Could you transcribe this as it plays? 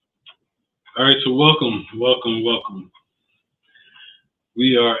All right, so welcome.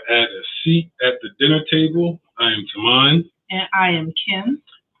 We are at a seat at the dinner table. I am Taman, And I am Kim.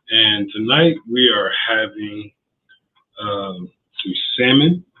 and tonight we are having some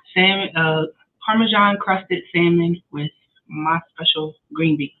salmon. Parmesan crusted salmon with my special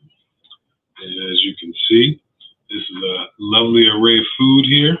green beans. And as you can see, this is a lovely array of food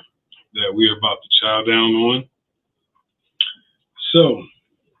here that we are about to chow down on. So,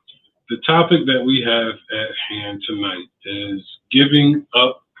 the topic that we have at hand tonight is giving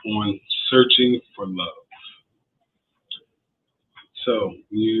up on searching for love. So,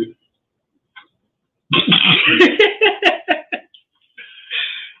 this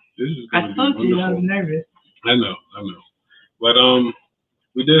is going I to be told you I wonderful. was nervous. I know. But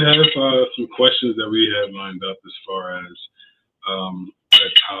we did have some questions that we had lined up as far as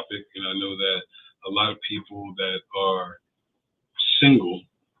that topic, and I know that a lot of people that are single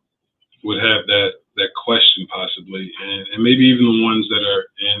would have that question possibly, and maybe even the ones that are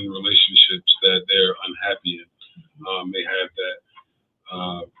in relationships that they're unhappy in may have that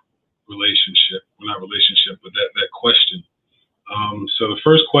relationship, well, not relationship, but that question. So the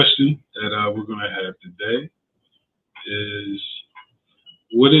first question that we're going to have today is,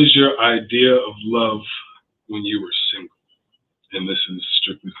 what is your idea of love when you were single? And this is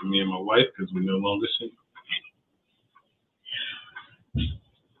strictly for me and my wife because we're no longer single.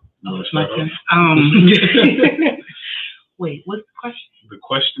 You want to start off? Wait, what's the question? The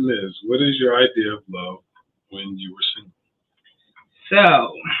question is, what is your idea of love when you were single?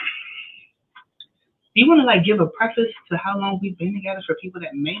 So, do you want to give a preface to how long we've been together for people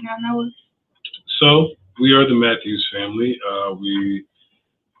that may not know us? So we are the Matthews family. We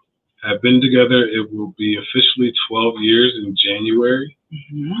have been together. It will be officially 12 years in January.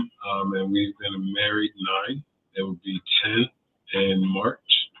 Mm-hmm. And we've been married 9. It will be 10 in March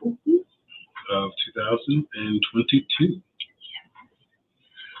of 2022.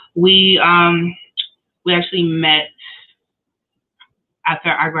 We actually met after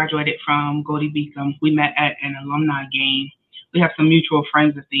I graduated from Goldie Beacom. We met at an alumni game. We have some mutual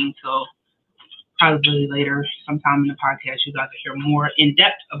friends and things, so probably later, sometime in the podcast, you guys will hear more in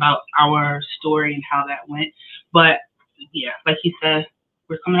depth about our story and how that went. But yeah, like you said,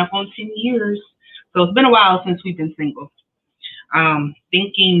 we're coming up on 10 years, so it's been a while since we've been single.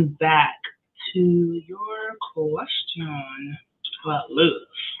 Thinking back to your question about love.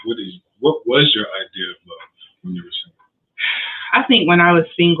 What was your idea of love when you were single? I think when I was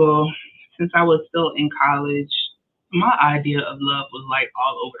single, since I was still in college, my idea of love was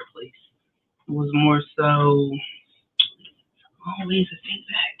all over the place. It was more so, always to think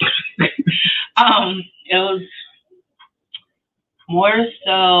back. It was more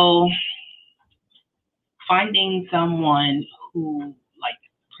so finding someone who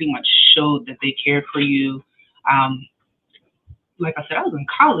pretty much showed that they cared for you. Like I said, I was in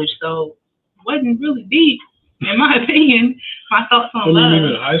college, so it wasn't really deep, in my opinion. My thoughts on love. Even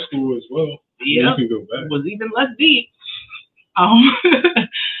in high school as well. Yeah, you can go back. Was even less deep. I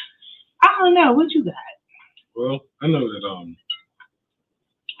don't know. What you got? Well, I know that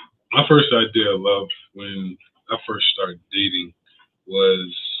my first idea of love when I first started dating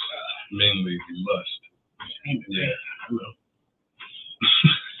was mainly lust. Yeah, I know.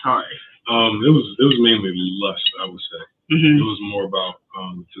 Sorry. It was mainly lust, I would say. Mm-hmm. It was more about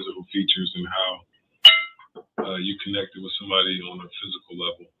physical features and how you connected with somebody on a physical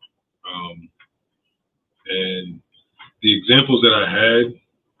level. And the examples that I had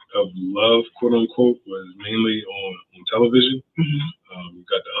of love, quote unquote, was mainly on television. Mm-hmm. You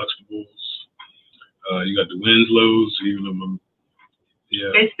got the Huxtables, you got the Winslows, even though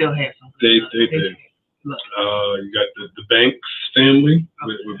they still have something. They did. You got the Banks family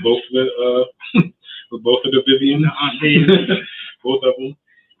with both the with both of the Vivians, both of them.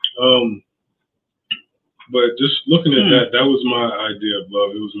 But just looking at that was my idea of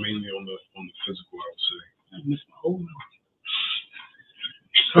love. It was mainly on the physical, I would say. I miss my whole life.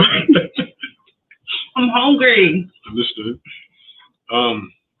 I'm hungry. Understood.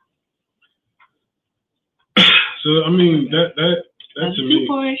 So I mean that to me.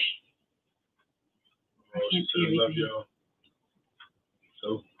 She said, "Love y'all." So,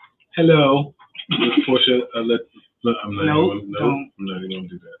 hello, Miss Portia. I'm not even gonna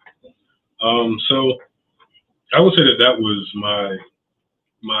do that. So I would say that was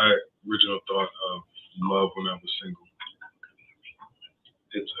my original thought of love when I was single.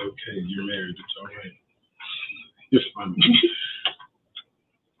 It's okay. You're married. It's all right. You're fine.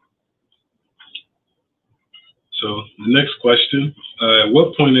 So the next question, at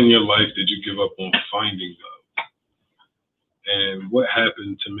what point in your life did you give up on finding love? And what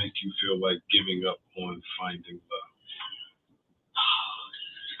happened to make you feel like giving up on finding love?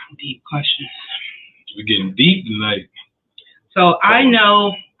 Deep question. We're getting deep tonight. So I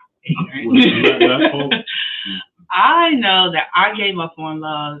know. I know that I gave up on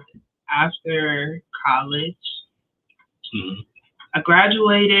love after college. Mm-hmm. I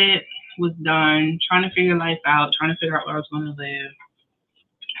graduated, was done, trying to figure life out, trying to figure out where I was going to live,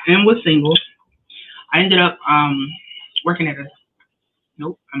 and was single. I ended up working at a.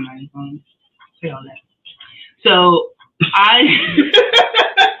 Nope, I'm not even going to say all that. So I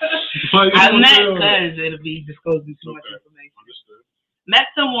met, because it'll be disclosing too much information. Understood. Met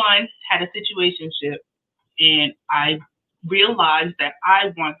someone, had a situationship, and I realized that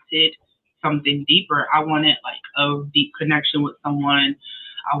I wanted something deeper. I wanted like a deep connection with someone.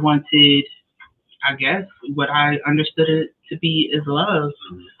 I wanted, I guess, what I understood it to be is love.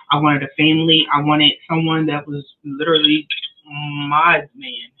 Mm-hmm. I wanted a family. I wanted someone that was literally my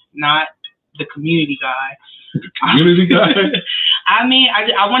man, not the community guy. Community guy? I mean,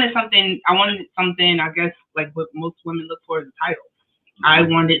 I wanted something, I guess, like what most women look for is a title. I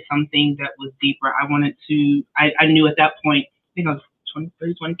wanted something that was deeper. I wanted to, I knew at that point, I think I was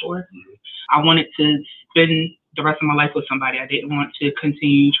 23, 24. Mm-hmm. I wanted to spend the rest of my life with somebody. I didn't want to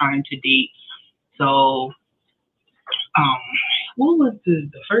continue trying to date. So, what was the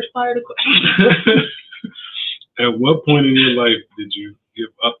first part of the question? At what point in your life did you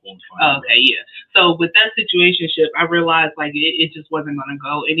give up on finding love? Okay, yeah. So with that situationship, I realized like it just wasn't going to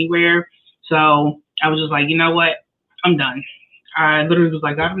go anywhere. So I was just like, you know what? I'm done. I literally was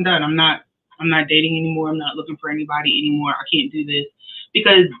like, God, I'm done. I'm not dating anymore. I'm not looking for anybody anymore. I can't do this.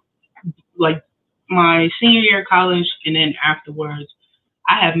 Because like my senior year of college and then afterwards,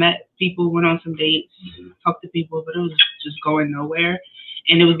 I have met people, went on some dates, talked to people, but it was just going nowhere.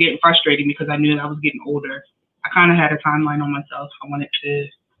 And it was getting frustrating because I knew that I was getting older. I kind of had a timeline on myself. I wanted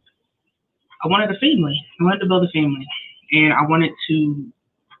a family. I wanted to build a family. And I wanted to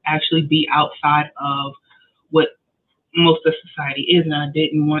actually be outside of what most of society is. And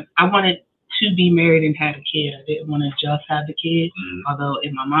I wanted to be married and have a kid. I didn't want to just have the kid. Mm-hmm. Although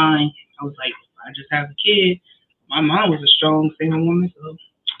in my mind, I was like, if I just have a kid, my mom was a strong single woman, so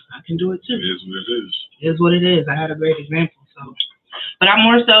I can do it too. It is what it is. It is what it is. I had a great example. So, but I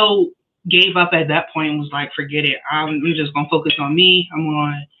more so gave up at that point and was like, forget it. I'm just going to focus on me. I'm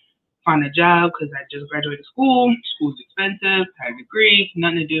going to find a job because I just graduated school. School's expensive. Had a degree.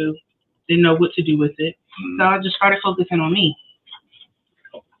 Nothing to do. Didn't know what to do with it. Mm-hmm. So I just started focusing on me.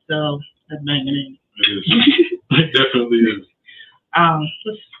 So that's banging in. It is. It definitely is.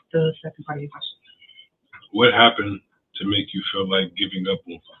 What's the second part of your question? What happened to make you feel like giving up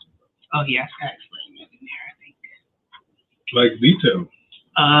on finding love? Oh, yeah, I explained it in there, I think. Like detail.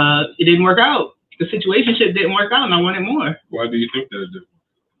 It didn't work out. The situationship didn't work out, and I wanted more. Why do you think that it didn't?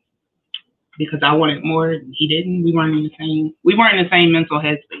 Because I wanted more, and he didn't. We weren't in the same mental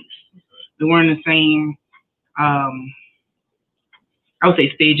headspace. Okay. We weren't in the same, I would say,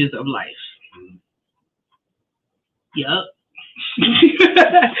 stages of life. Mm-hmm. Yup.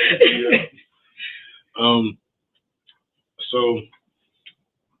 Yeah. So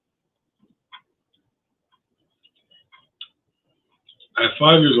at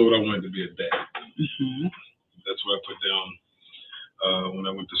 5 years old, I wanted to be a dad. Mm-hmm. That's what I put down when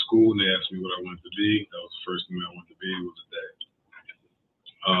I went to school, and they asked me what I wanted to be. That was the first thing I wanted to be, was a dad.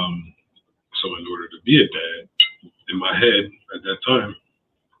 So in order to be a dad, in my head at that time,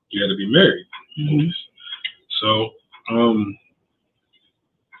 you had to be married. Mm-hmm. So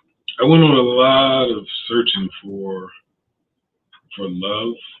I went on a lot of searching for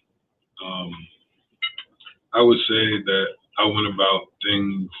love. I would say that I went about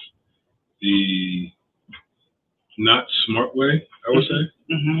things the not smart way, I would say,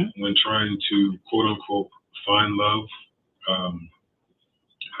 mm-hmm. when trying to quote unquote find love.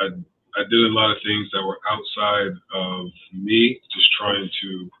 I did a lot of things that were outside of me, just trying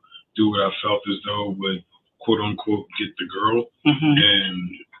to do what I felt as though would quote unquote get the girl, mm-hmm.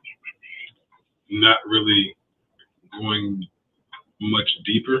 and not really going much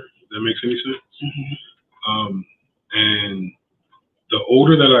deeper, if that makes any sense. Mm-hmm. And the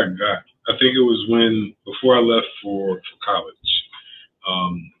older that I got, I think it was before I left for college,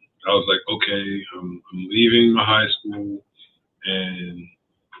 I was like, okay, I'm leaving my high school and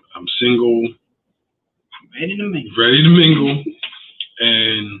I'm single, ready to mingle.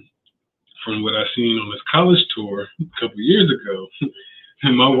 And from what I seen on this college tour a couple of years ago,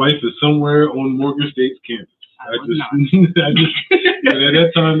 and my wife is somewhere on Morgan State's campus. But at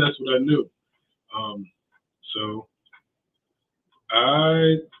that time, that's what I knew. So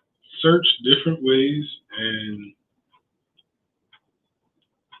I searched different ways, and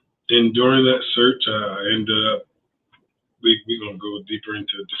And during that search, I ended up, we're going to go deeper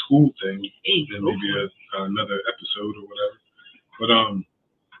into the school thing and maybe another episode or whatever. But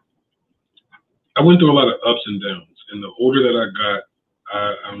I went through a lot of ups and downs. And the older that I got,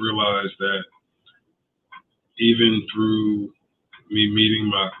 I realized that even through me meeting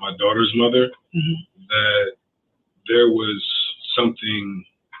my daughter's mother, that there was something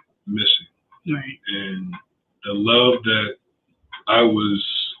missing. Right. And the love that I was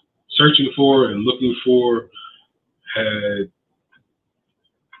searching for and looking for had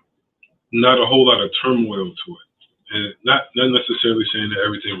not a whole lot of turmoil to it. And not necessarily saying that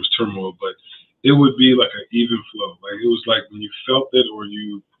everything was turmoil, but it would be like an even flow. Like it was like when you felt it or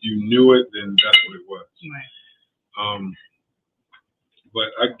you knew it, then that's what it was. Right.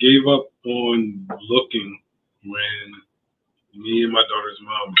 But I gave up on looking when me and my daughter's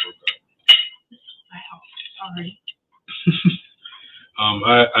mom broke up. Wow. Sorry.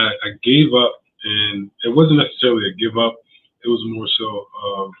 I gave up, and it wasn't necessarily a give up. It was more so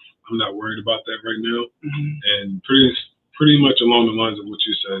of I'm not worried about that right now, and pretty much along the lines of what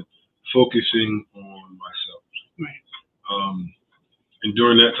you said, focusing on myself. Right. And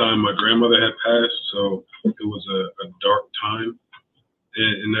during that time, my grandmother had passed, so it was a dark time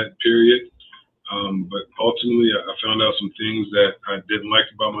in that period. But ultimately, I found out some things that I didn't like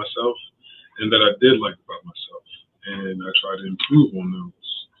about myself and that I did like about myself. And I tried to improve on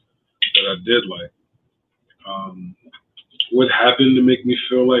those that I did like. What happened to make me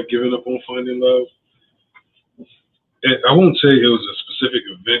feel like giving up on finding love? And I won't say it was a specific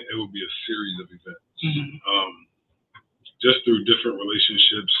event. It would be a series of events. Just through different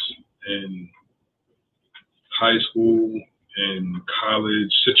relationships in high school and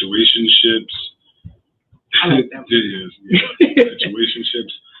college, situationships. I like that.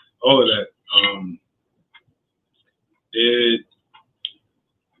 Situationships, all of that.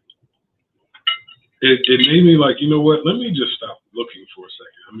 It made me like, you know what? Let me just stop looking for a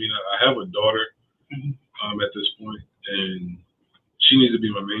second. I mean, I have a daughter at this point, and she needs to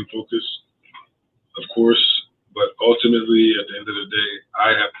be my main focus, of course. But ultimately, at the end of the day, I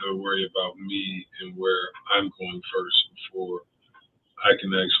have to worry about me and where I'm going first before I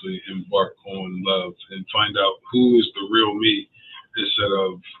can actually embark on love and find out who is the real me instead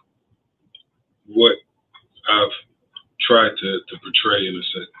of what I've tried to portray in a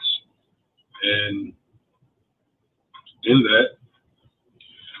sense. And in that,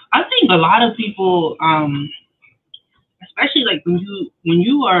 I think a lot of people, especially like when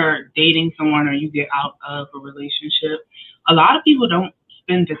you are dating someone or you get out of a relationship, a lot of people don't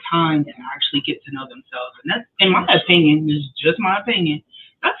spend the time to actually get to know themselves. And that's, in my opinion, this is just my opinion,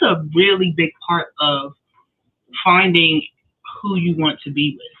 that's a really big part of finding who you want to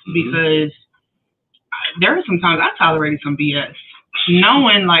be with. Because there are some times I tolerated some BS,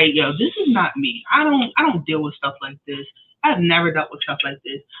 knowing like, yo, this is not me. I don't deal with stuff like this. I've never dealt with stuff like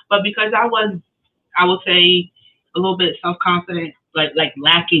this. But because I would say, a little bit self-confident, like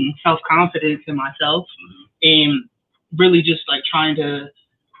lacking self-confidence in myself, and really just like trying to,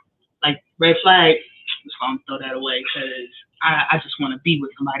 like, red flag, just gonna throw that away because I just want to be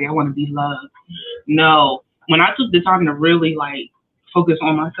with somebody. I want to be loved. No, when I took the time to really like focus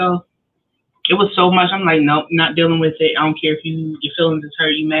on myself, it was so much. I'm like, nope, not dealing with it. I don't care if your feelings is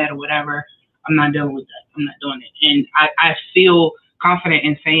hurt, you mad or whatever. I'm not dealing with that. I'm not doing it. And I feel confident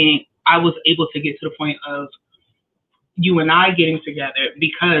in saying I was able to get to the point of you and I getting together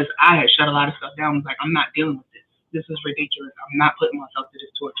because I had shut a lot of stuff down. I was like, I'm not dealing with this. This is ridiculous. I'm not putting myself to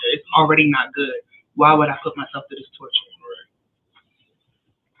this torture. It's already not good. Why would I put myself to this torture?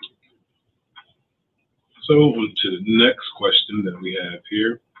 So on to the next question that we have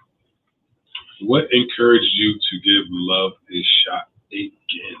here. What encouraged you to give love a shot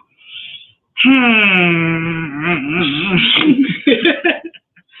again?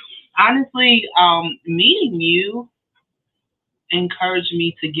 Honestly, meeting you encouraged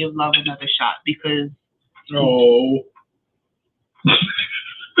me to give love another shot because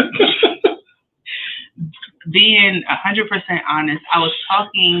being 100% honest,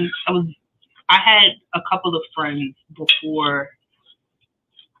 I had a couple of friends before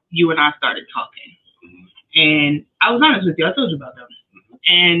you and I started talking, and I was honest with you. I told you about them,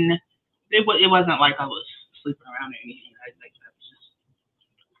 and it wasn't like I was sleeping around or anything. I was just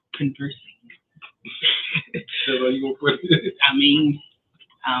conversing. How you gonna put it? I mean,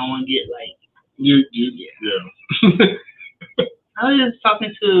 I don't want to get like yeah. I was just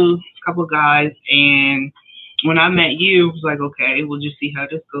talking to a couple of guys, and when I met you, I was like, okay, we'll just see how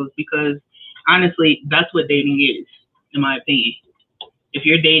this goes. Because honestly, that's what dating is, in my opinion. If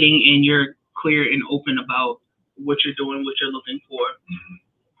you're dating and you're clear and open about what you're doing, what you're looking for,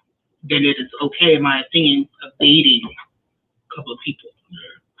 then it is okay, in my opinion, of dating a couple of people.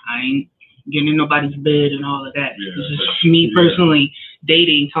 Yeah. I ain't getting in nobody's bed and all of that. Yeah, this is me personally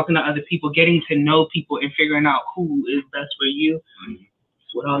dating, talking to other people, getting to know people, and figuring out who is best for you. Mm-hmm.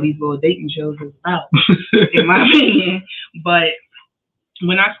 That's what all these little dating shows is about, in my opinion. But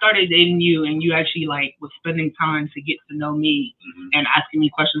when I started dating you, and you actually like was spending time to get to know me and asking me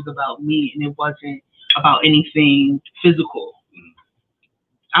questions about me, and it wasn't about anything physical,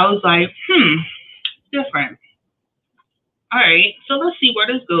 I was like, different. All right, so let's see where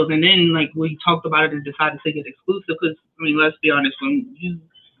this goes. And then, like, we talked about it and decided to get exclusive because, I mean, let's be honest, when you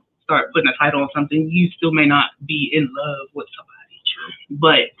start putting a title on something, you still may not be in love with somebody. True.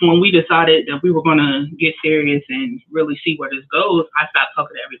 But when we decided that we were going to get serious and really see where this goes, I stopped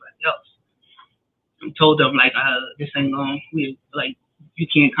talking to everybody else. I told them, like, this ain't going, you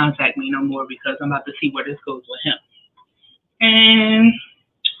can't contact me no more because I'm about to see where this goes with him. And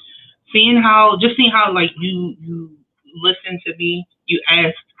seeing how, like, you listen to me, you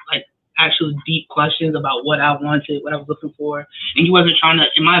asked like actual deep questions about what I wanted, what I was looking for, and you wasn't trying to,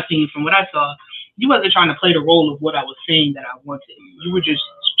 in my opinion, from what I saw, you wasn't trying to play the role of what I was saying that I wanted. You were just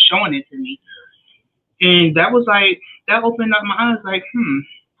showing it to me, and that was like, that opened up my eyes. Like,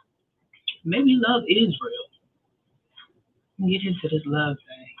 maybe love is real. Get into this love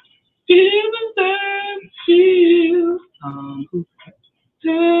thing. Who's that?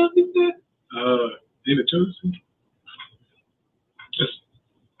 David Chosen.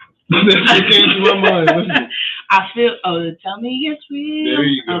 That's what came to my mind. Listen. I feel. Oh, tell me it's real. There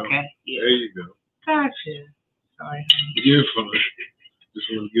you go. Okay. Yeah. There you go. Gotcha. Sorry. You're fine. Just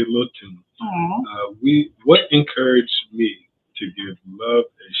want to get a little tune. What encouraged me to give love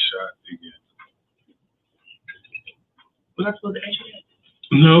a shot again? Was I supposed to answer that?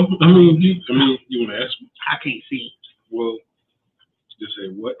 No. I mean, you want to ask me? I can't see. Well, just say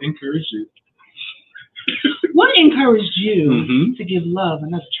what encouraged you. What encouraged you to give love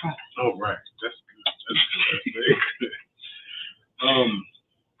another try? Oh, right. That's good. That's very good.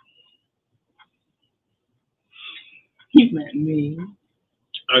 You met me.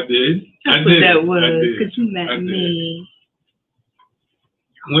 I did. That's what that was, because you met me.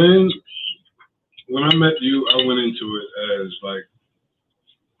 When I met you, I went into it as like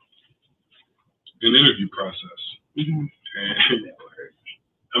an interview process. Mm-hmm. And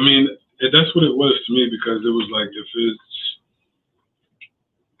I mean, that's what it was to me, because it was like,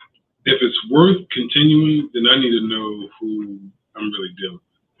 if it's worth continuing, then I need to know who I'm really dealing with.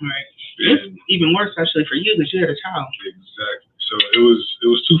 Right. And it's even more especially for you because you had a child. Exactly. So it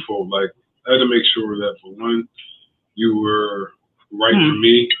was twofold. Like, I had to make sure that, for one, you were right for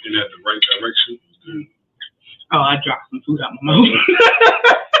me and at the right direction. Oh, I dropped some food out my mouth.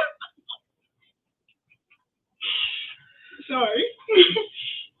 Sorry.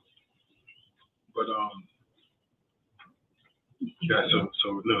 But yeah. So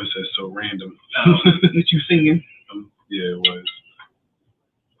no, it says so random. What you singing? Yeah, it was.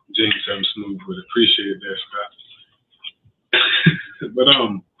 James M. Smooth would appreciate that, Scott. But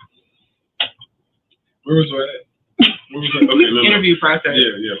where was I at? Okay, interview process.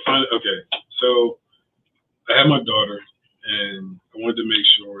 Yeah. Fine. Okay, so I had my daughter, and I wanted to make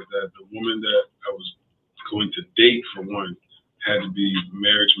sure that the woman that I was going to date, for one, had to be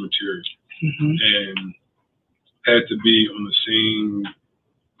marriage material, and had to be on the same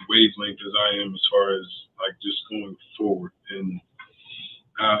wavelength as I am as far as like just going forward. And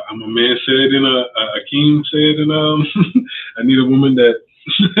I'm a man said, and Akeem said, and I need a woman that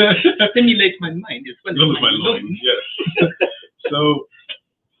stimulates my mind. It's my mind, yes. So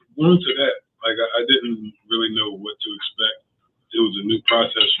going to that, like I didn't really know what to expect. It was a new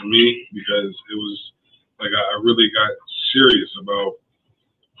process for me, because it was like I really got serious about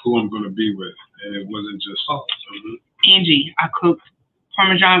who I'm going to be with, and it wasn't just. Angie, I cooked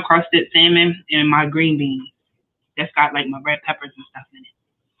Parmesan crusted salmon and my green beans. That's got like my red peppers and stuff in it.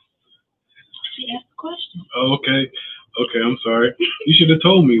 She asked the question. Oh, okay. I'm sorry. You should have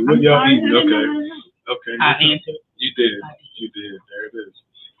told me what y'all eating. Okay. I answered. You did. There it is.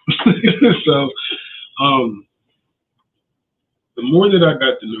 So, the more that I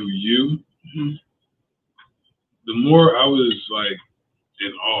got to know you, the more I was like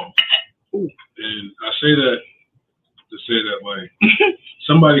in awe. Ooh. And I say that to say that like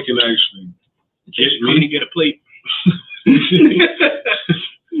somebody can actually get me to get a plate.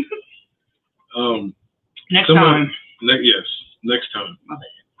 Next time. Yes, next time. My bad.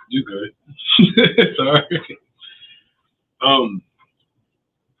 You good? Sorry.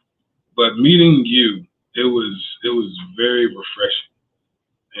 But meeting you, it was very refreshing,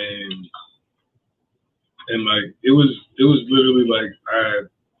 and like it was literally like I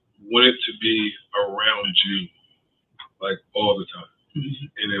wanted to be around you like all the time. Mm-hmm.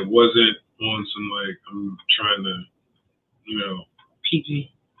 And it wasn't on some like I'm trying to,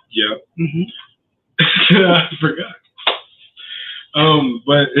 PG. Yeah. Mm-hmm. I forgot.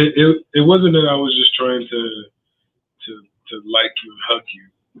 But it wasn't that I was just trying to like you and hug you.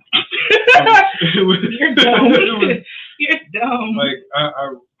 You're dumb. You're dumb. Like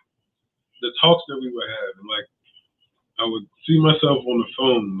I the talks that we would have, and like I would see myself on the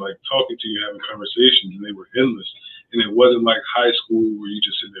phone, like talking to you, having conversations, and they were endless. And it wasn't like high school where you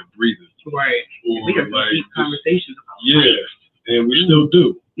just sit there breathing. Right. Or we have like deep conversations about life. And we still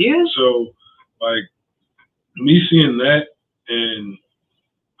do. Yeah. So like me seeing that and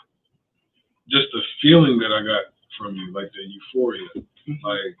just the feeling that I got from you, like the euphoria,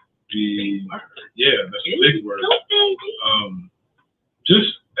 like that's a big word.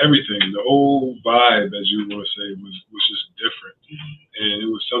 Just everything, the whole vibe, as you want to say, was just different. And it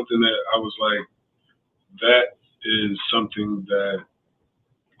was something that I was like, that is something that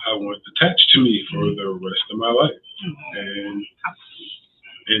I want attached to me for the rest of my life.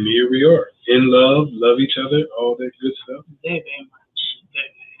 And here we are, in love each other, all that good stuff. Very, very much.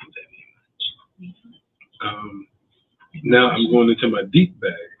 Now I'm going into my deep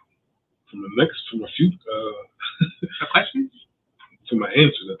bag from a few questions. To my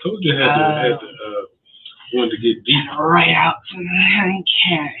answers. I told you I had to wanted to get deep. Right out to the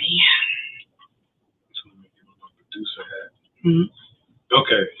candy. So let me get my producer hat. Mm-hmm.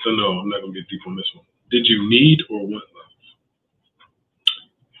 Okay, so no, I'm not gonna get deep on this one. Did you need or want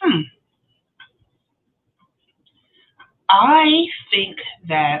love? I think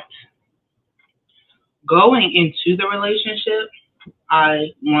that going into the relationship,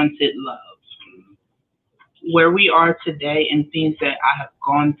 I wanted love. Where we are today and things that I have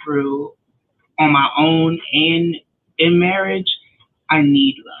gone through on my own and in marriage, I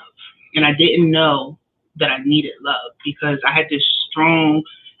need love. And I didn't know that I needed love because I had this strong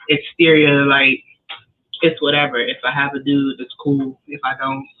exterior, like, it's whatever. If I have a dude, it's cool. If I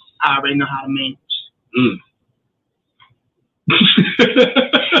don't, I already know how to manage.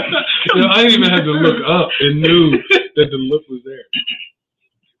 I didn't even have to look up and knew that the look was there.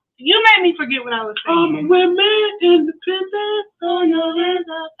 You made me forget what I was saying. Women independent.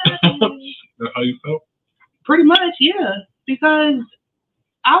 That's how you felt? Pretty much, yeah. Because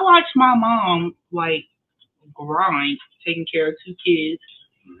I watched my mom, like, grind, taking care of 2 kids,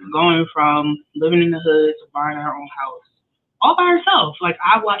 going from living in the hood to buying her own house, all by herself. Like,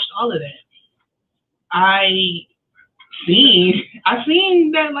 I watched all of that. I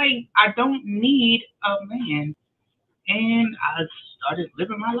seen that, like, I don't need a man. And I started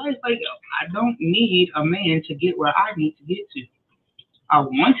living my life like, I don't need a man to get where I need to get to. I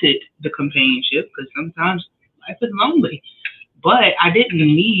wanted the companionship because sometimes life is lonely. But I didn't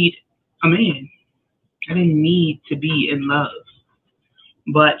need a man. I didn't need to be in love.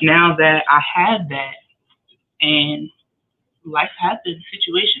 But now that I had that and life happens,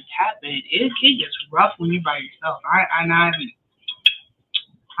 situations happen, it gets rough when you're by yourself.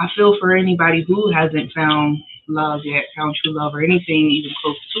 I feel for anybody who hasn't found love yet, found true love or anything even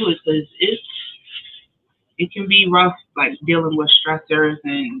close to it, because it can be rough, like dealing with stressors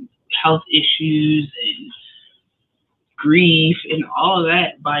and health issues and grief and all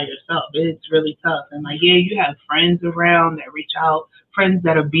that by yourself. It's really tough. And like, yeah, you have friends around that reach out, friends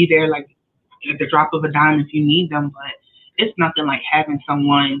that'll be there like at the drop of a dime if you need them, but it's nothing like having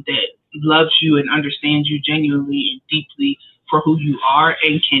someone that loves you and understands you genuinely and deeply for who you are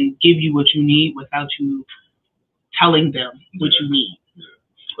and can give you what you need without you telling them what you need.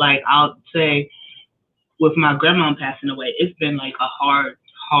 Like, I'll say with my grandma passing away, it's been like a hard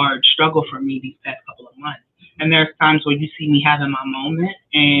struggle for me these past couple of months. And there's times where you see me having my moment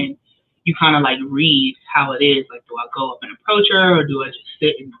and you kind of like read how it is. Like, do I go up and approach her or do I just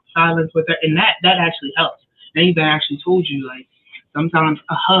sit in silence with her? And that actually helps. And I even actually told you, like, sometimes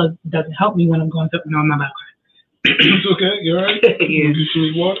a hug doesn't help me when I'm going through. No, I'm not about to cry. It's okay. You all right? Yeah.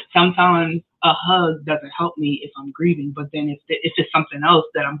 Sometimes a hug doesn't help me if I'm grieving, but then if it's something else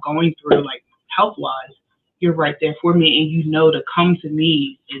that I'm going through, like health-wise, you're right there for me, and you know to come to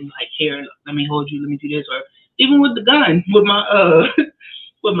me and like, here, let me hold you, let me do this, or even with the gun, with my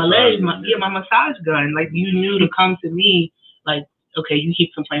with my leg, my massage gun, like you knew to come to me, like, okay, you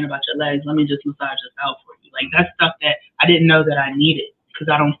keep complaining about your legs, let me just massage this out for you. Like, that's stuff that I didn't know that I needed. Because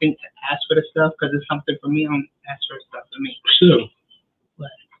I don't think to ask for the stuff because it's something for me. I don't ask for stuff for me.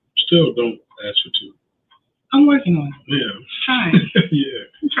 Still don't ask for two. I'm working on it. Yeah. I'm trying. Yeah.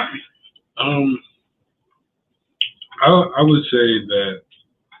 I'm trying. I would say that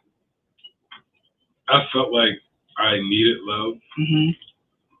I felt like I needed love,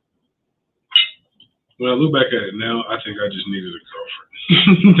 when I look back at it now, I think I just needed a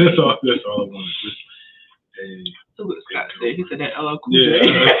girlfriend. That's all I wanted. Just so what Scott said. He said that LL Cool J.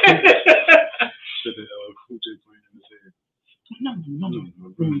 Yeah. Said that LL Cool J playing in his head. No.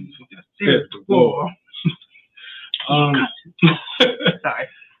 Hit the wall. Sorry.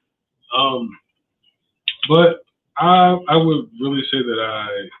 But I would really say that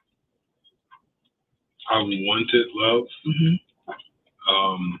I wanted love.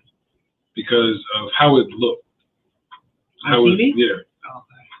 Mm-hmm. Because of how it looked. Yeah.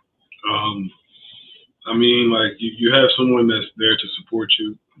 Okay. I mean, like you have someone that's there to support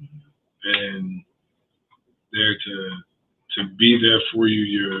you, and there to be there for you.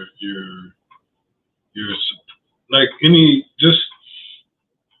 You're like the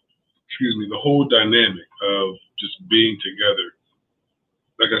whole dynamic of just being together.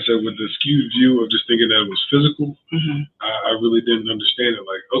 Like I said, with the skewed view of just thinking that it was physical, I really didn't understand it.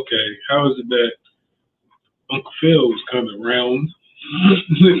 Like, okay, how is it that Uncle Phil was kind of round,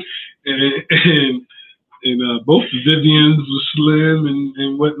 and both the Vivians were slim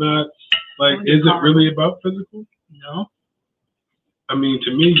and whatnot? Like, is it really about physical? No. I mean,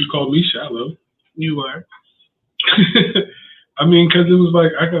 to me, you called me shallow. You were. I mean, because it was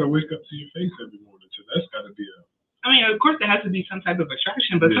like, I got to wake up to your face every morning, so that's got to be I mean, of course, there has to be some type of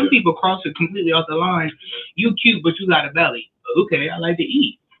attraction, but some people cross it completely off the line. You cute, but you got a belly. Okay, I like to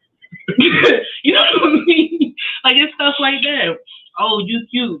eat. You know what I mean? Like, it's stuff like that. Oh, you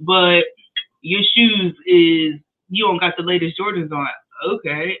cute, but your shoes you don't got the latest Jordans on.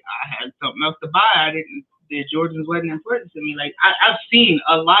 Okay, I had something else to buy. The Jordans wasn't important to me. Like, I've seen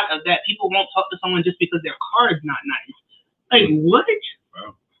a lot of that. People won't talk to someone just because their car is not nice. Like, what?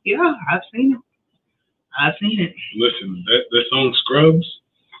 Wow. Yeah, I've seen it. Listen, that song Scrubs,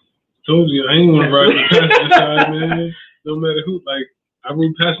 told you, I ain't want to ride the passenger side, man. No matter who, like, I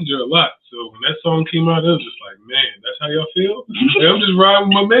rode passenger a lot. So when that song came out, it was just like, man, that's how y'all feel? Like, I'm just riding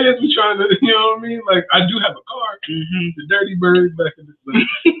with my man. We trying to, you know what I mean? Like, I do have a car. The Dirty Bird back in the day.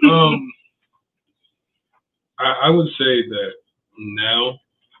 I would say that now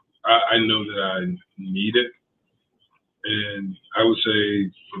I know that I need it. And I would say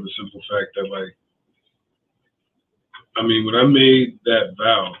for the simple fact that, like, I mean, when I made that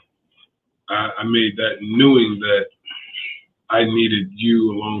vow, I made that knowing that I needed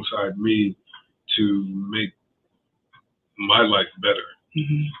you alongside me to make my life better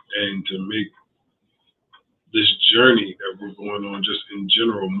and to make this journey that we're going on just in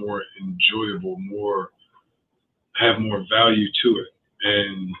general more enjoyable, have more value to it.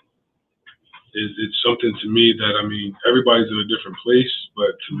 And it's something to me that, I mean, everybody's in a different place,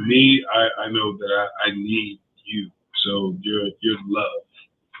 but to me, I know that I need you. So you're love.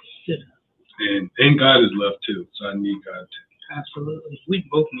 Yeah. And God is love too. So I need God too. Absolutely. We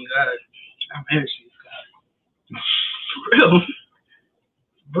both need God. I'm married to God.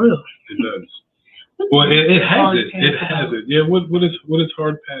 For real. It does. Well, it has it. It has it. Yeah, what is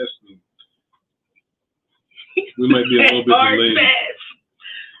hard pass mean? We might be a little bit delayed.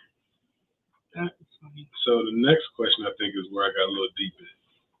 So the next question, I think, is where I got a little deep in.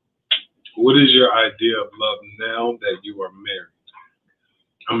 What is your idea of love now that you are married?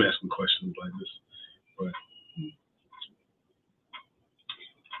 I'm asking questions like this. But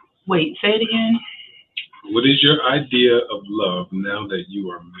wait, say it again. What is your idea of love now that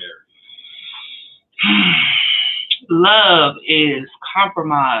you are married? Love is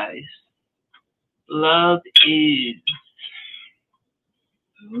compromise. Love is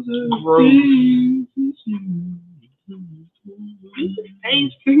growth.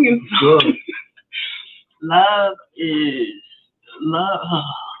 Love is love.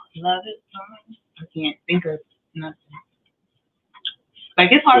 Love is love. I can't think of nothing.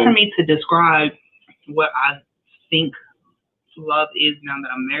 Like, it's hard for me to describe what I think love is now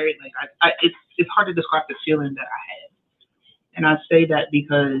that I'm married. Like, it's hard to describe the feeling that I had, and I say that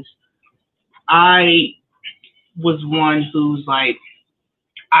because I was one who's like,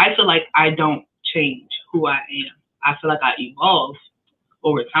 I feel like I don't change who I am. I feel like I evolve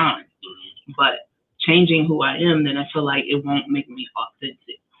over time, but changing who I am, then I feel like it won't make me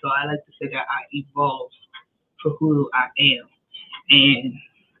authentic. So I like to say that I evolve for who I am. And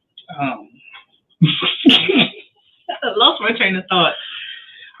I lost my train of thought.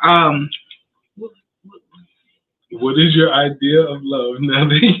 What is your idea of love now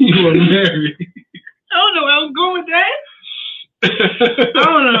that you are married? I don't know where I was going with that. I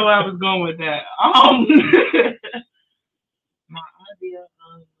don't know where I was going with that. My idea of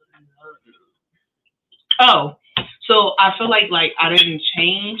love. Oh, so I feel like I didn't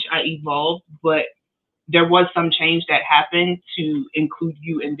change. I evolved, but there was some change that happened to include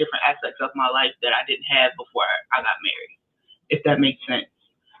you in different aspects of my life that I didn't have before I got married, if that makes sense.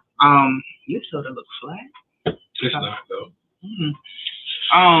 You sort of look flat. It's not though. Mm-hmm.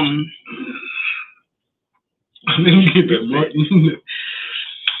 I mean, you get that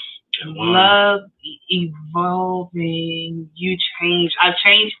love evolving. You change. I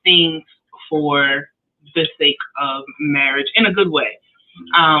changed things for the sake of marriage in a good way.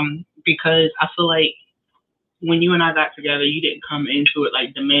 Because I feel like when you and I got together, you didn't come into it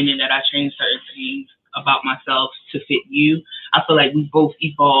like demanding that I change certain things about myself to fit you. I feel like we both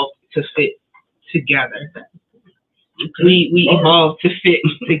evolved to fit together. Okay. We evolved to fit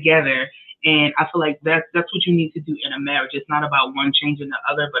together. And I feel like that's what you need to do in a marriage. It's not about one changing the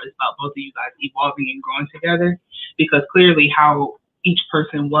other, but it's about both of you guys evolving and growing together. Because clearly how each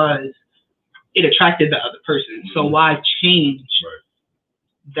person was, it attracted the other person. So why change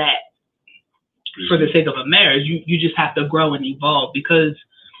that for the sake of a marriage? You just have to grow and evolve, because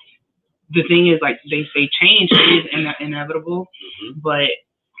the thing is, like they say, change is inevitable, but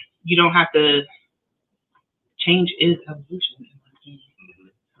you don't have to. Change is evolution.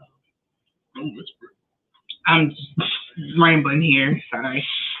 I'm rambling here. Sorry.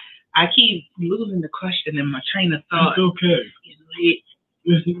 I keep losing the question in my train of thought. It's okay.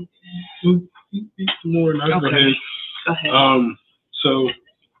 More than okay. Go ahead. So,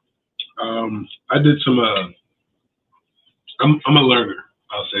 I did some. I'm a learner.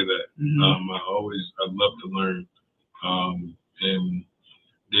 I'll say that. I love to learn, and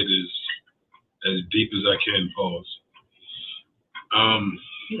it is as deep as I can. Pause.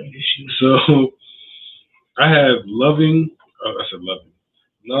 So I have loving. I said loving.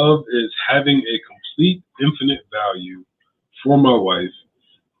 Love is having a complete, infinite value for my wife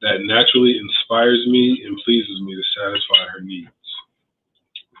that naturally inspires me and pleases me to satisfy her needs,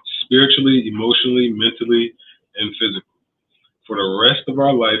 spiritually, emotionally, mentally, and physically, for the rest of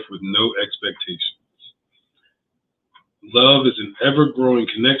our life with no expectations. Love is an ever-growing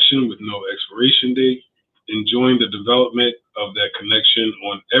connection with no expiration date, enjoying the development of that connection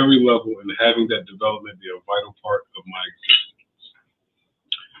on every level and having that development be a vital part of my existence.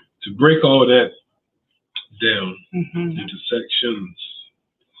 To break all that down into sections.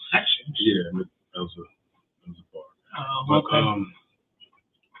 Yeah, that was a part. Okay.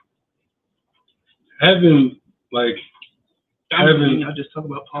 Y'all just talk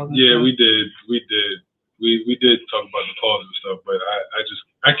about pause. Yeah, we did. We did talk about the pause and stuff, but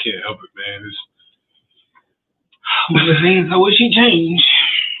I can't help it, man. One of the things I wish he'd change.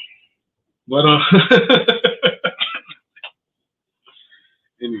 But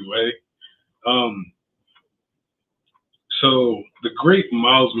anyway, so the great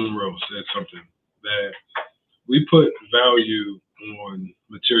Miles Monroe said something that we put value on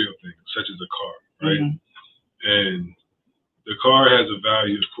material things, such as a car, right? And the car has a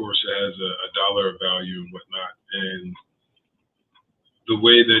value, of course. It has a dollar value and whatnot. And the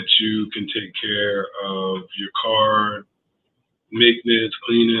way that you can take care of your car, maintenance,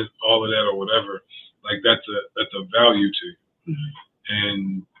 clean it, all of that or whatever, like that's a value to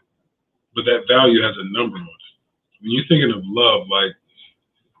you. But that value has a number on it. When you're thinking of love, like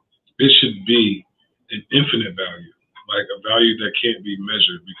it should be an infinite value, like a value that can't be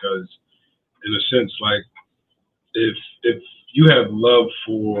measured, because in a sense, like if you have love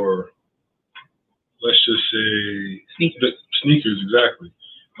for, let's just say sneakers, exactly.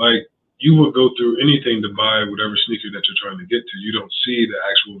 Like you would go through anything to buy whatever sneaker that you're trying to get to. You don't see the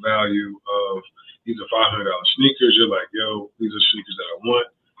actual value of these are $500 sneakers. You're like, yo, these are sneakers that I want.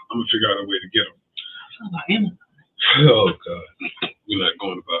 I'm gonna figure out a way to get them. Oh God, we're not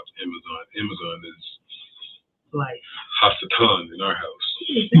going about Amazon. Amazon is life. Hasatan in our house.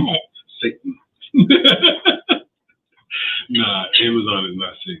 What is that? Satan. Nah, Amazon is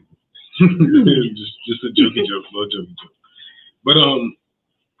not Satan. just a jokey joke, little jokey joke. But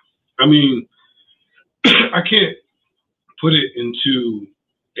I mean, I can't put it into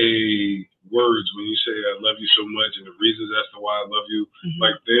a words when you say I love you so much and the reasons as to why I love you.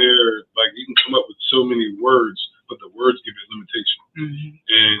 Like you can come up with so many words, but the words give it limitation,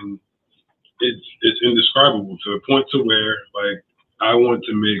 and it's indescribable to the point to where like I want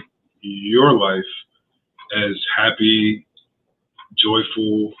to make your life as happy,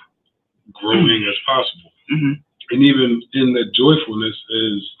 joyful, growing as possible. And even in that joyfulness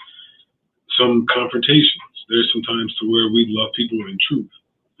is some confrontations. There's some times to where we love people in truth.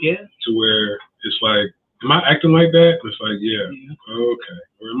 Yeah. To where it's like, am I acting like that? And it's like, yeah. Okay.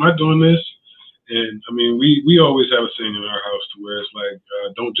 Or am I doing this? And I mean, we always have a saying in our house to where it's like,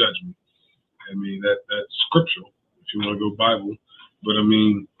 don't judge me. I mean, that's scriptural if you want to go Bible. But I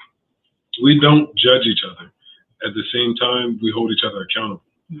mean, we don't judge each other. At the same time, we hold each other accountable.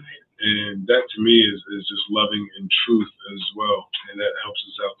 And that to me is just loving in truth as well. And that helps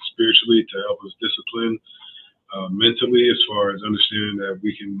us out spiritually to help us discipline mentally, as far as understanding that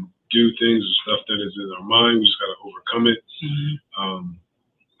we can do things and stuff that is in our mind. We just got to overcome it.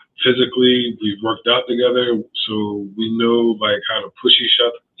 Physically, we've worked out together, so we know like how to push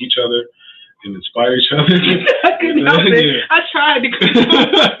each other and inspire each other. I couldn't help it. I tried to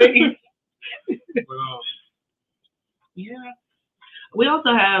control things. But, yeah. We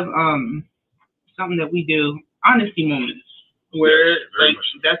also have something that we do, honesty moments, where like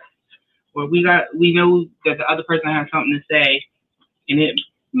that's where we know that the other person has something to say, and it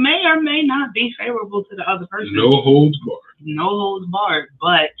may or may not be favorable to the other person. No holds barred. No holds barred.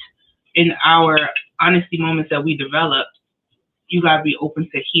 But in our honesty moments that we develop, you gotta be open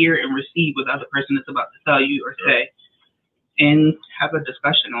to hear and receive what the other person is about to tell you or say, and have a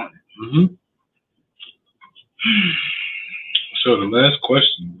discussion on it. So the last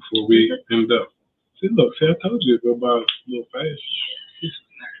question before we end up. See, I told you to go by a little fast.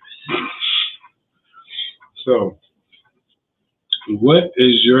 So, what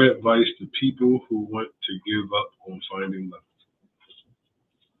is your advice to people who want to give up on finding love?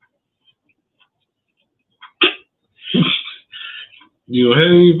 You don't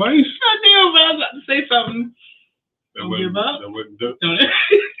have any advice? I do, but I was about to say something. Don't give up. Don't.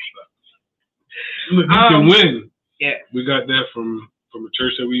 Look, you can win. Yeah. We got that from a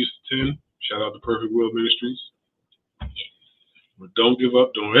church that we used to attend. Shout out to Perfect Will Ministries. But don't give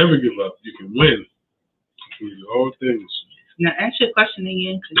up. Don't ever give up. You can win. You can do all things. Now ask your question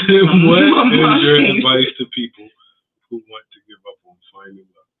again. What is your advice to people who want to give up on finding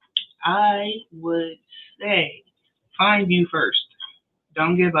love? I would say find you first.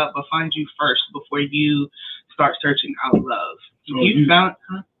 Don't give up, but find you first before you start searching out love. You done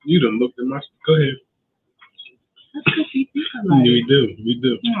looked at my... Go ahead. That's what you think about. We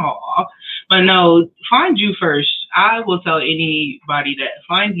do. Aww. But no, find you first. I will tell anybody that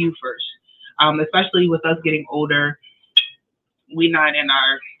find you first. Especially with us getting older, we're not in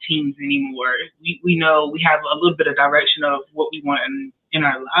our teens anymore. We know we have a little bit of direction of what we want in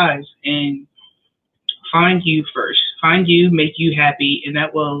our lives, and find you first. Find you, make you happy, and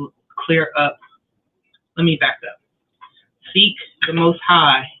that will clear up. Let me back up. Seek the Most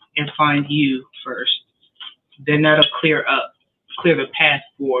High and find you first. Then that'll clear the path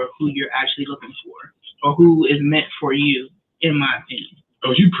for who you're actually looking for, or who is meant for you, in my opinion.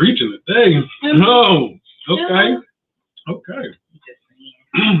 Oh, you preaching it. Dang. No. Okay. Okay.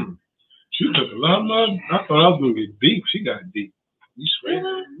 She took a lot of love. I thought I was going to get deep. She got deep. You swear?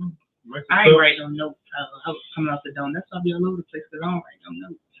 I ain't writing no notes. I was coming off the dome. That's why I be all over the place because I don't write no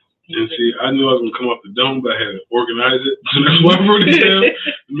notes. And see, I knew I was going to come off the dome, but I had to organize it. So that's why I wrote it down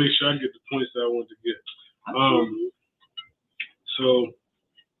to make sure I get the points that I want to get. So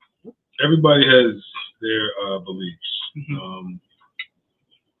everybody has their beliefs.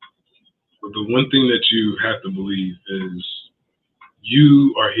 But the one thing that you have to believe is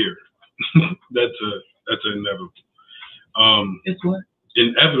you are here. That's inevitable. It's what?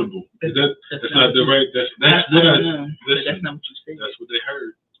 Inevitable. That's not the right. That's what I know. That's not what you said. That's what they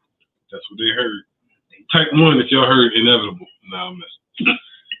heard. That's what they heard. Type 1 if y'all heard inevitable. No, I'm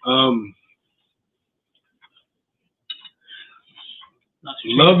messing.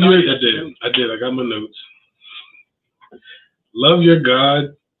 Love your. I did. I got my notes. Love your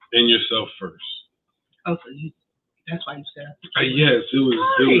God and yourself first. Oh, so that's why you said. Yes, it was.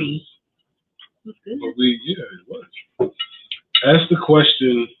 It was good. But it was. Ask the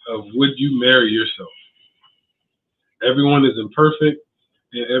question of, would you marry yourself? Everyone is imperfect,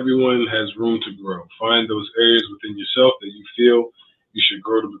 and everyone has room to grow. Find those areas within yourself that you feel you should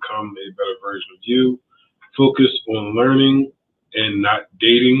grow to become a better version of you. Focus on learning and not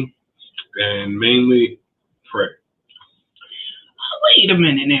dating, and mainly pray. Wait a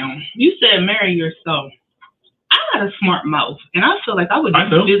minute now. You said marry yourself. I got a smart mouth, and I feel like I would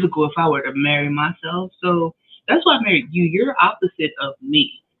be physical if I were to marry myself. So that's why I married you. You're opposite of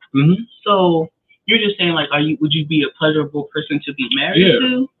me. Mm-hmm. So you're just saying, like, would you be a pleasurable person to be married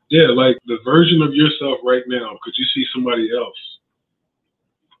to? Yeah, like the version of yourself right now. Could you see somebody else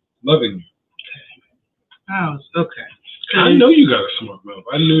loving you? Oh, okay. I know you got a smart mouth.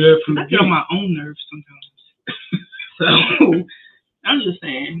 I knew that from the beginning. I get on my own nerves sometimes. So I'm just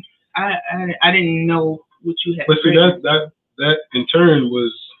saying, I didn't know what you had. But see, that in turn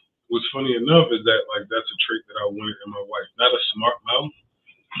was funny enough, is that like that's a trait that I wanted in my wife. Not a smart mouth.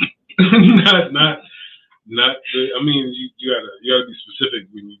 not the, I mean, you gotta be specific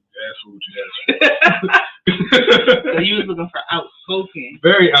when you ask for what you ask for. So you was looking for outspoken.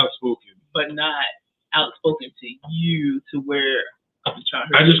 Very outspoken. but not outspoken to you to where I'm trying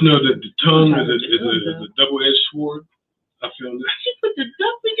to. I just know that the tongue is a double-edged sword. I feel that. She put the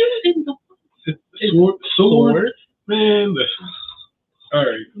W in the sword. Man, listen. All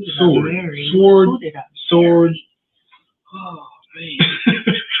right, sword. Oh man.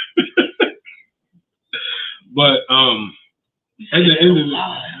 But at the end of the day,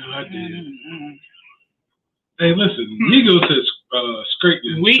 I did. Hey, listen, Migos says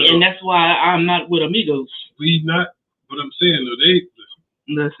straightness. And that's why I'm not with Amigos. We not. What I'm saying though, they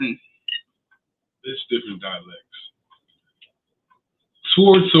listen. It's different dialects.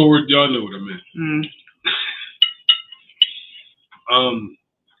 Sword. Y'all know what I meant.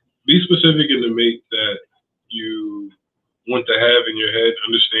 Be specific in the mate that you want to have in your head.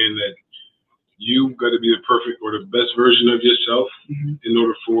 Understand that you've got to be the perfect or the best version of yourself in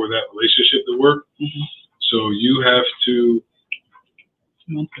order for that relationship to work. So you have to.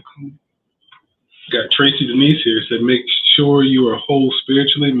 Got Tracy Denise here said, make sure you are whole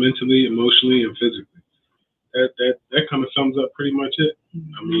spiritually, mentally, emotionally, and physically. That kind of sums up pretty much it.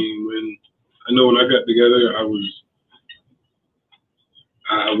 I mean, when I got together, I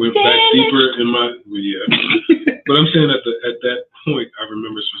went back deeper in my but I'm saying at that point, I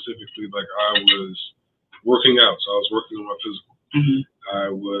remember specifically like I was working out, so I was working on my physical. I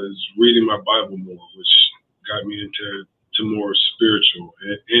was reading my Bible more, which got me into more spiritual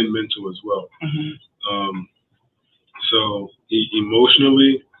and mental as well. So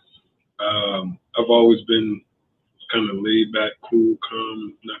emotionally, I've always been kind of laid back, cool,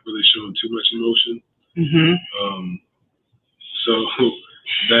 calm, not really showing too much emotion. So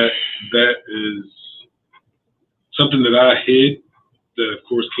that is something that I hid that of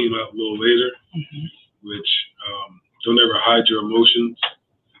course came out a little later, which don't ever hide your emotions.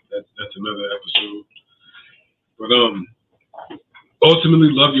 That's another episode. But ultimately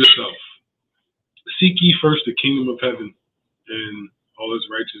love yourself. Seek ye first the kingdom of heaven and all its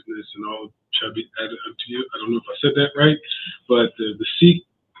righteousness and all shall be added unto you. I don't know if I said that right, but the seek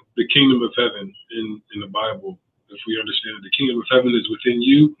the kingdom of heaven in the Bible. If we understand that the kingdom of heaven is within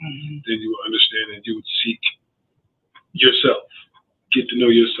you, then you will understand that you would seek yourself, get to know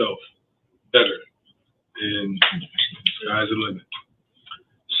yourself better, and sky's the limit.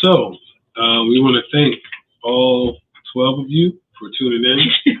 So we want to thank all 12 of you for tuning in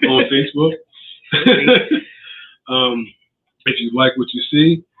on Facebook. If you like what you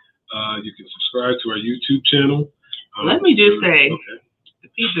see, you can subscribe to our YouTube channel. Let me just say,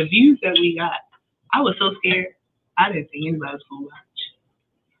 the views that we got, I was so scared. I didn't think anybody was going to watch.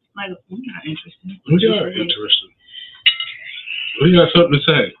 Like, we're not interested. We are interested. We got something to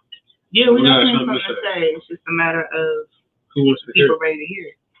say. Yeah, we got something to say. It's just a matter of who wants to hear people ready to hear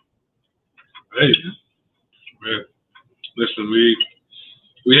it. Hey, man, listen,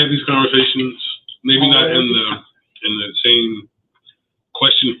 we have these conversations, maybe not in the same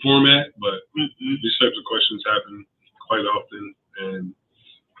question format, but these types of questions happen quite often, and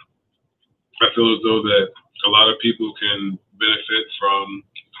I feel as though that a lot of people can benefit from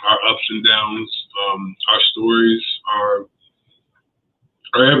our ups and downs, our stories, our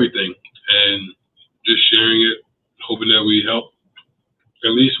everything, and just sharing it, hoping that we help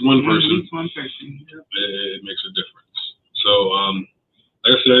at least one person. It makes a difference. So,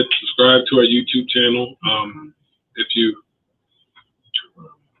 like I said, subscribe to our YouTube channel. If you,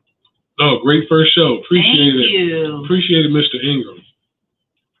 great first show. Appreciate it. Appreciate it, Mr. Ingram.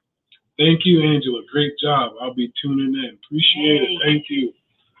 Thank you, Angela. Great job. I'll be tuning in. Appreciate it. Thank you.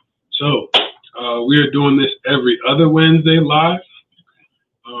 So, we are doing this every other Wednesday live.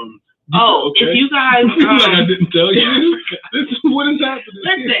 If you guys... like I didn't tell you. This is what is happening.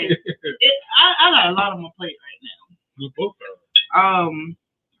 Listen, I got a lot on my plate right now. We both are.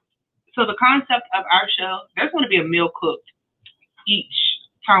 So the concept of our show, there's going to be a meal cooked each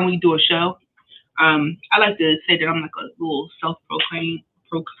time we do a show. I like to say that I'm like a little self-proclaimed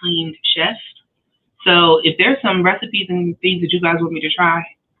chef. So if there's some recipes and things that you guys want me to try,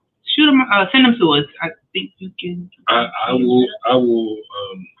 shoot them, send them to us. I think you can. I will.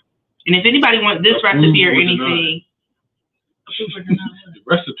 And if anybody wants this recipe or anything, the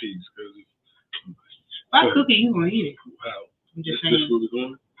recipes, because if I cook it, you gonna eat it. Wow, I'm just saying. This where we're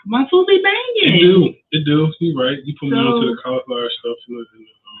going. My food be banging. It do. You're right. You put me onto the cauliflower stuff and the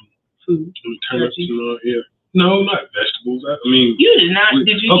food, and turnips and all. Yeah. No, not vegetables. I mean, you did not.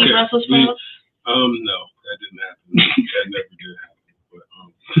 Did you eat Brussels sprouts? No, that didn't happen. That never did happen.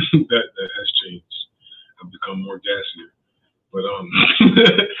 But that has changed. I've become more gassier. But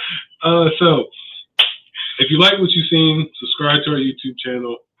so if you like what you've seen, subscribe to our YouTube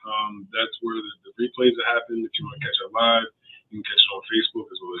channel. That's where the replays are happening. If you want to catch it live, you can catch it on Facebook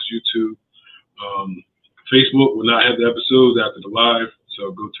as well as YouTube. Facebook will not have the episodes after the live,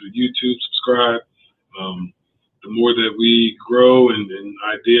 so go to YouTube, subscribe. The more that we grow and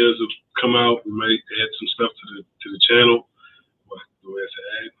ideas have come out, we might add some stuff to the channel. What do we have to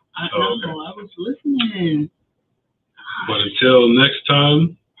add? I was listening. But until next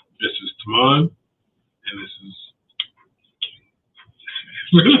time, this is Taman, and this is.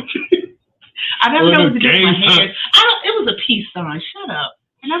 I never know what to do with my hands. It was a peace sign. Shut up.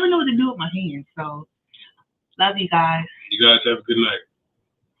 I never know what to do with my hands. So, love you guys. You guys have a good night.